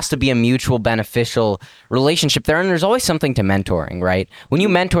 there has to be a mutual beneficial relationship there, and there's always something to mentoring, right? When you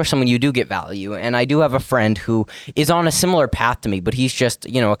mentor someone, you do get value, and I do have a friend who is on a similar path to me, but he's just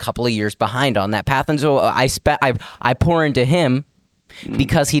a couple of years behind on that path, and so I pour into him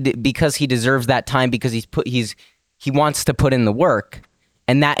because he deserves that time, because he wants to put in the work.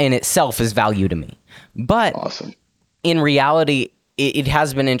 And that in itself is value to me. But awesome. In reality, it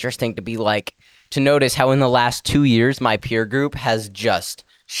has been interesting to notice how in the last 2 years, my peer group has just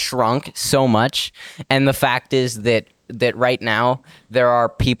shrunk so much. And the fact is that right now, there are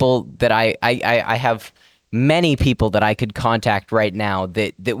people that I have many people that I could contact right now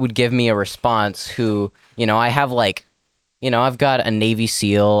that would give me a response who, I have I've got a Navy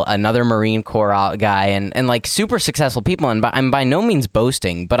SEAL, another Marine Corps guy, and like super successful people. And I'm by no means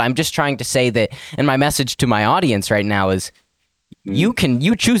boasting, but I'm just trying to say that, and my message to my audience right now is, you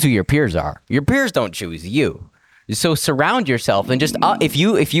choose who your peers are. Your peers don't choose you. So surround yourself and just if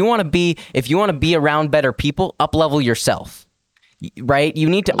you want to be around better people, up level yourself. Right? You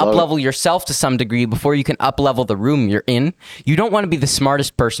need to up level yourself to some degree before you can up level the room you're in. You don't want to be the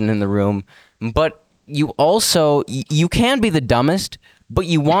smartest person in the room, but you can be the dumbest, but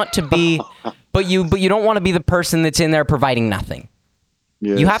you want to be, but you don't want to be the person that's in there providing nothing.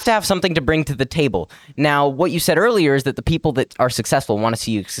 Yes. You have to have something to bring to the table. Now, what you said earlier is that the people that are successful want to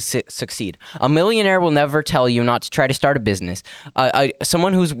see you succeed. A millionaire will never tell you not to try to start a business.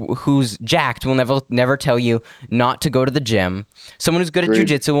 Someone who's jacked will never tell you not to go to the gym. Someone who's good at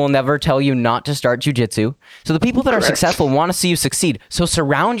jiu-jitsu will never tell you not to start jiu-jitsu. So the people that are successful want to see you succeed. So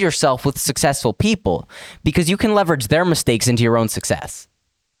surround yourself with successful people, because you can leverage their mistakes into your own success.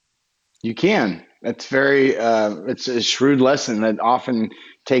 You can. That's it's a shrewd lesson that often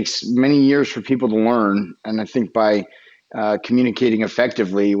takes many years for people to learn. And I think by communicating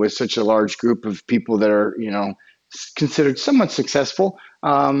effectively with such a large group of people that are, considered somewhat successful,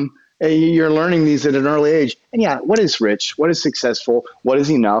 you're learning these at an early age. And yeah, what is rich? What is successful? What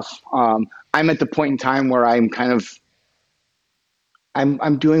is enough? I'm at the point in time where I'm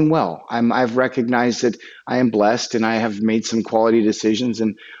doing well. I've recognized that I am blessed, and I have made some quality decisions,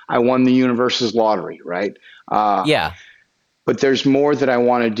 and I won the universe's lottery, right? Yeah. But there's more that I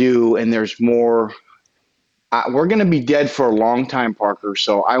want to do, and there's more. We're going to be dead for a long time, Parker.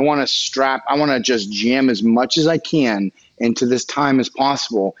 So I want to just jam as much as I can into this time as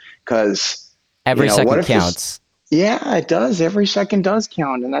possible, because every second counts. Yeah, it does. Every second does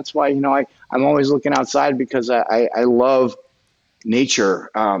count, and that's why I'm always looking outside, because I love nature.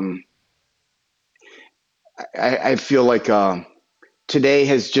 I feel like today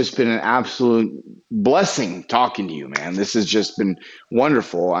has just been an absolute blessing talking to you, man. This has just been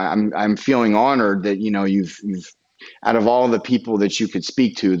wonderful. I'm feeling honored that you've out of all the people that you could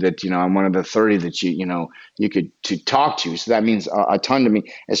speak to, that I'm one of the 30 that you could to talk to. So that means a ton to me,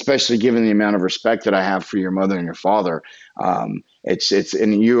 especially given the amount of respect that I have for your mother and your father. And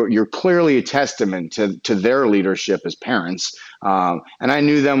you're clearly a testament to their leadership as parents. And I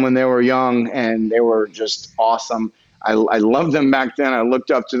knew them when they were young, and they were just awesome. I loved them back then. I looked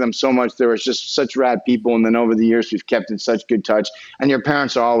up to them so much. They were just such rad people. And then over the years, we've kept in such good touch. And your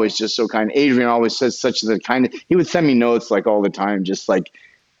parents are always just so kind. Adrian always says such the kind. He would send me notes all the time, just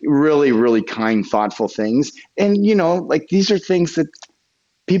really, really kind, thoughtful things. And these are things that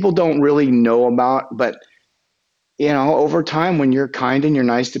people don't really know about, but over time, when you're kind and you're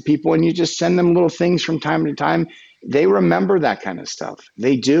nice to people and you just send them little things from time to time, they remember that kind of stuff.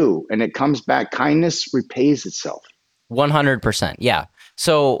 They do. And it comes back. Kindness repays itself. 100%. Yeah.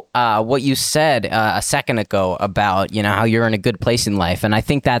 So what you said a second ago about, how you're in a good place in life. And I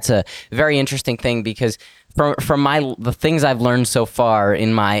think that's a very interesting thing, because from the things I've learned so far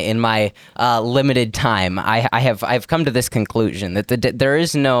in my limited time, I've come to this conclusion that the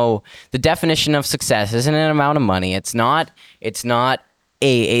definition of success isn't an amount of money. It's not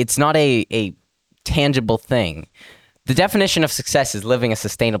a tangible thing. The definition of success is living a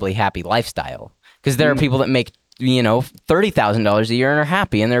sustainably happy lifestyle, because there are people that make $30,000 a year and are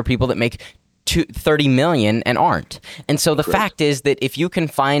happy, and there are people that make $30 million and aren't. And so the fact is that if you can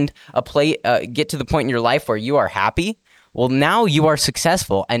find get to the point in your life where you are happy, Well, now you are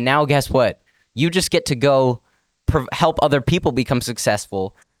successful, and now guess what? You just get to go help other people become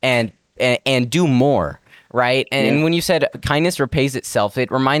successful and do more, right? Yeah. And when you said kindness repays itself, it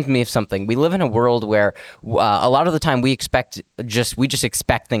reminds me of something. We live in a world where a lot of the time we just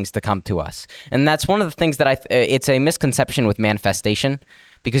expect things to come to us, and that's one of the things that it's a misconception with manifestation,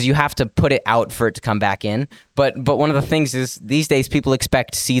 because you have to put it out for it to come back in. But one of the things is these days people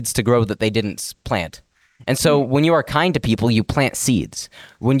expect seeds to grow that they didn't plant. And so when you are kind to people, you plant seeds.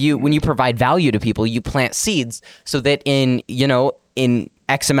 When you provide value to people, you plant seeds so that in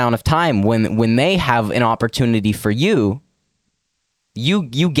X amount of time, when they have an opportunity for you,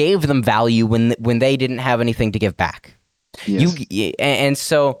 you gave them value when they didn't have anything to give back. Yes. And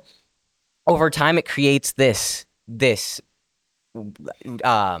so over time it creates this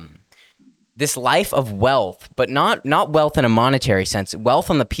life of wealth, but not wealth in a monetary sense, wealth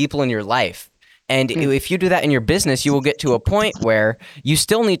on the people in your life. And if you do that in your business, you will get to a point where you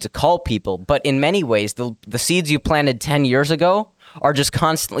still need to call people. But in many ways, the seeds you planted 10 years ago are just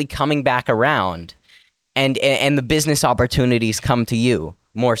constantly coming back around. And the business opportunities come to you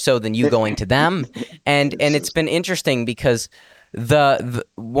more so than you going to them. And it's been interesting because the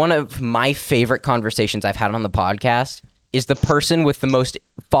one of my favorite conversations I've had on the podcast is the person with the most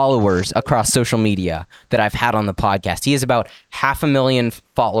followers across social media that I've had on the podcast. He has about 500,000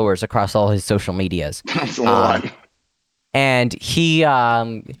 followers across all his social medias. That's a lot. And he,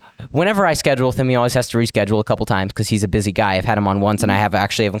 whenever I schedule with him, he always has to reschedule a couple times because he's a busy guy. I've had him on once, and I have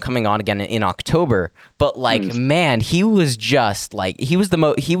him coming on again in October. But man, he was just like, he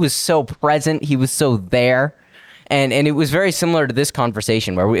was so present. He was so there. And it was very similar to this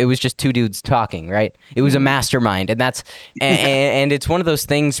conversation where it was just two dudes talking, right? It was a mastermind, and and it's one of those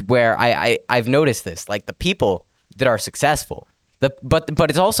things where I've noticed this, like the people that are successful, but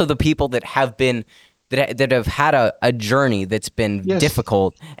it's also the people that have been that have had a journey that's been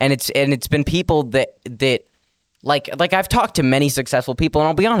difficult, and it's been people that like I've talked to many successful people, and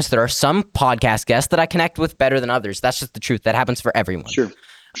I'll be honest, there are some podcast guests that I connect with better than others. That's just the truth. That happens for everyone. Sure.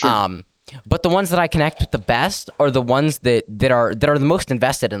 But the ones that I connect with the best are the ones that are the most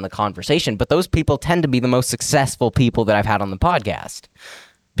invested in the conversation. But those people tend to be the most successful people that I've had on the podcast,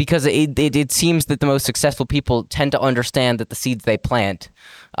 because it seems that the most successful people tend to understand that the seeds they plant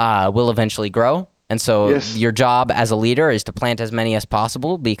will eventually grow. And so your job as a leader is to plant as many as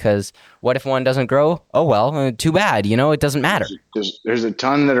possible, because what if one doesn't grow? Oh, well, too bad. It doesn't matter. There's a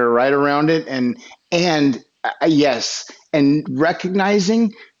ton that are right around it. And yes, and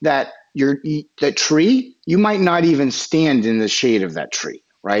recognizing that the tree, you might not even stand in the shade of that tree,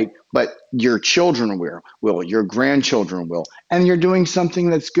 right? But your children will, your grandchildren will, and you're doing something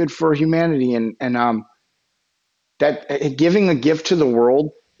that's good for humanity. And that giving a gift to the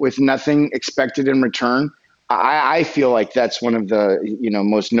world with nothing expected in return, I feel like that's one of the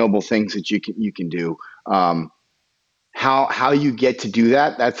most noble things that you can do. How you get to do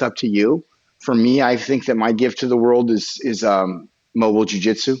that, that's up to you. For me, I think that my gift to the world is mobile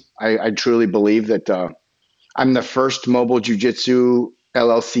jiu-jitsu. I truly believe that I'm the first mobile jiu-jitsu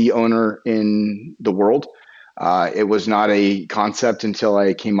LLC owner in the world. It was not a concept until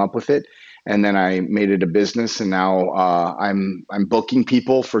I came up with it, and then I made it a business. And now I'm booking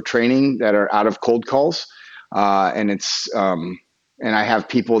people for training that are out of cold calls, and and I have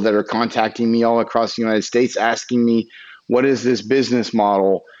people that are contacting me all across the United States asking me, what is this business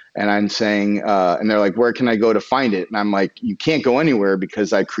model? And I'm saying, and they're like, where can I go to find it? And I'm like, you can't go anywhere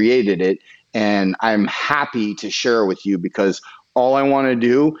because I created it. And I'm happy to share with you, because all I want to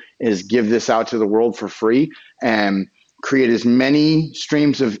do is give this out to the world for free and create as many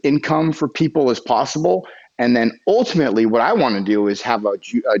streams of income for people as possible. And then ultimately what I want to do is have a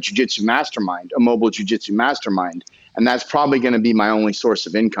jiu-jitsu mastermind, a mobile jiu-jitsu mastermind. And that's probably going to be my only source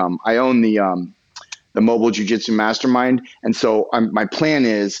of income. I own the mobile jiu-jitsu mastermind. And so my plan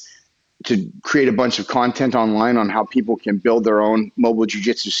is to create a bunch of content online on how people can build their own mobile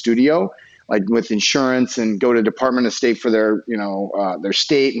jiu-jitsu studio, like with insurance, and go to Department of State for their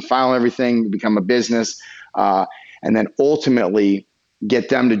state and file everything, become a business. And then ultimately get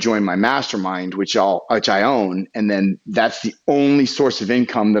them to join my mastermind, which I own. And then that's the only source of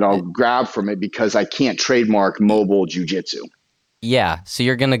income that I'll grab from it, because I can't trademark mobile jiu-jitsu. Yeah. So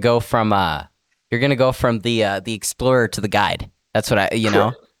you're going to go from the explorer to the guide. That's what Correct.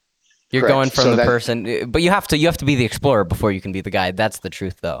 You're Correct. going from the person, but you have to be the explorer before you can be the guide. That's the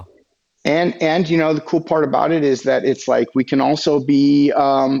truth, though. And the cool part about it is that it's like we can also be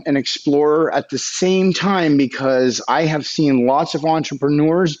an explorer at the same time, because I have seen lots of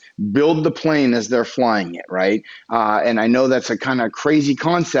entrepreneurs build the plane as they're flying it, right? And I know that's a kind of crazy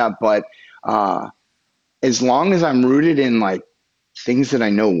concept, but as long as I'm rooted in like things that I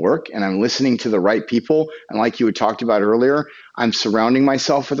know work and I'm listening to the right people. And like you had talked about earlier, I'm surrounding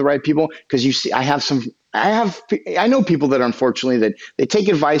myself with the right people because you see, I know people that unfortunately that they take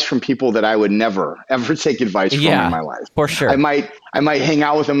advice from people that I would never ever take advice from in Yeah, my life. for sure. I might hang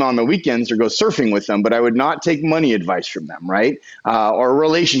out with them on the weekends or go surfing with them, but I would not take money advice from them, right? Or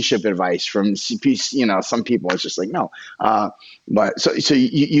relationship advice from some people. It's just like no. But so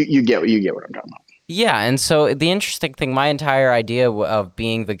you get what I'm talking about. Yeah, and so the interesting thing, my entire idea of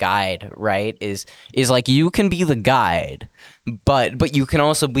being the guide, right, is like you can be the guide, but you can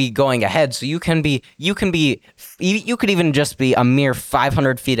also be going ahead. So you could even just be a mere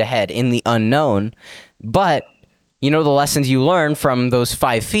 500 feet ahead in the unknown, but the lessons you learn from those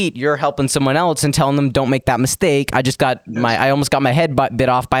 5 feet, you're helping someone else and telling them, don't make that mistake. I almost got my head bit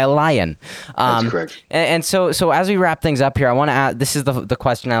off by a lion. That's correct. And so as we wrap things up here, I want to ask, this is the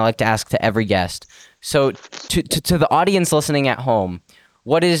question I like to ask to every guest. So to the audience listening at home,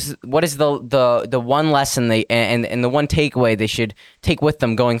 what is the one lesson and the one takeaway they should take with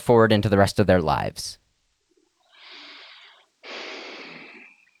them going forward into the rest of their lives?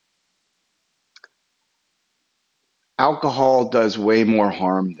 Alcohol does way more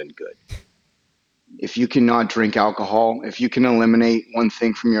harm than good. If you cannot drink alcohol, if you can eliminate one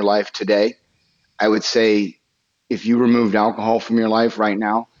thing from your life today, I would say if you removed alcohol from your life right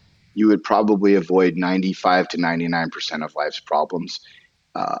now, you would probably avoid 95 to 99% of life's problems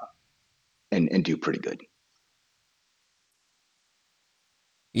uh, and do pretty good.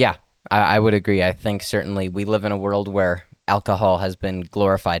 Yeah, I would agree. I think certainly we live in a world where alcohol has been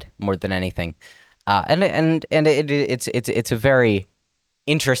glorified more than anything, it's a very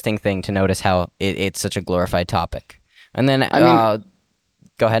interesting thing to notice how it's such a glorified topic. And then, I mean,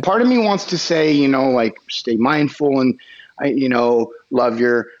 go ahead. part of me wants to say, like stay mindful and, love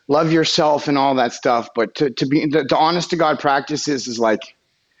yourself and all that stuff. But to be the honest to God practices is like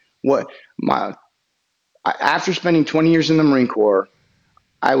what after spending 20 years in the Marine Corps,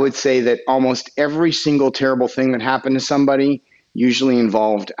 I would say that almost every single terrible thing that happened to somebody usually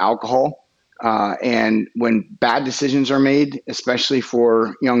involved alcohol. And when bad decisions are made, especially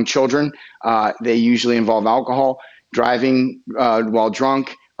for young children, they usually involve alcohol, driving while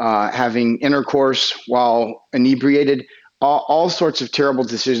drunk, having intercourse while inebriated. All sorts of terrible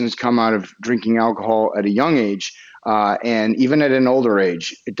decisions come out of drinking alcohol at a young age. And even at an older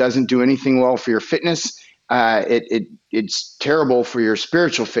age, it doesn't do anything well for your fitness. It's terrible for your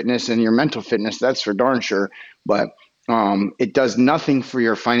spiritual fitness and your mental fitness. That's for darn sure. But it does nothing for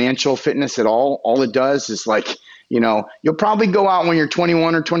your financial fitness at all. All it does is like, you'll probably go out when you're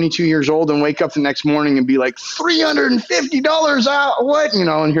 21 or 22 years old and wake up the next morning and be like $350 out. What?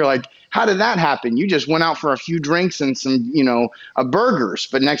 And you're like, how did that happen? You just went out for a few drinks and some, burgers.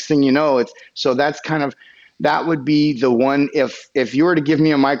 But next thing you know, that would be the one. If you were to give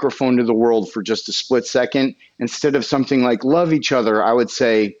me a microphone to the world for just a split second, instead of something like love each other, I would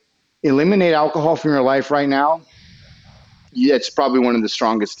say eliminate alcohol from your life right now. It's probably one of the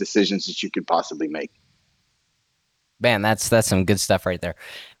strongest decisions that you could possibly make. Man, that's some good stuff right there.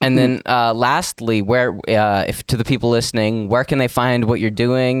 And then lastly, where if to the people listening, where can they find what you're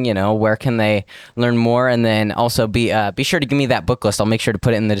doing? Where can they learn more? And then also be sure to give me that book list. I'll make sure to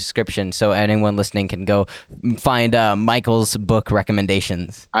put it in the description so anyone listening can go find Michael's book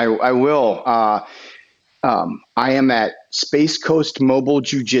recommendations. I will. I am at Space Coast Mobile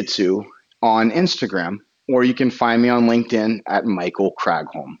Jiu-Jitsu on Instagram, or you can find me on LinkedIn at Michael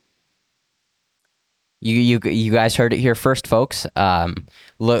Cragholm. You guys heard it here first, folks.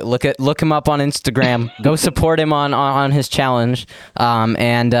 Look him up on Instagram. Go support him on his challenge. Let's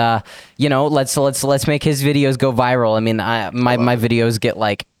make his videos go viral. I mean, my videos get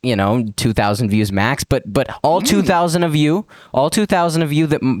like 2,000 views max, but all 2,000 of you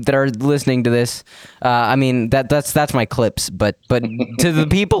that are listening to this, I mean that's my clips. But to the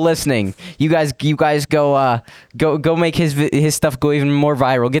people listening, you guys go make his stuff go even more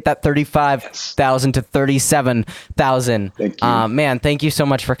viral. Get that 35,000 to 37,000. Thank you. Man, thank you so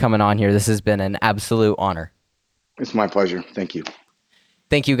much for coming on here. This has been an absolute honor. It's my pleasure. Thank you.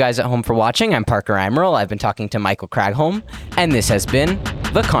 Thank you guys at home for watching. I'm Parker Emerald. I've been talking to Michael Cragholm, and this has been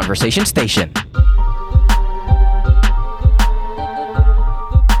The Conversation Station.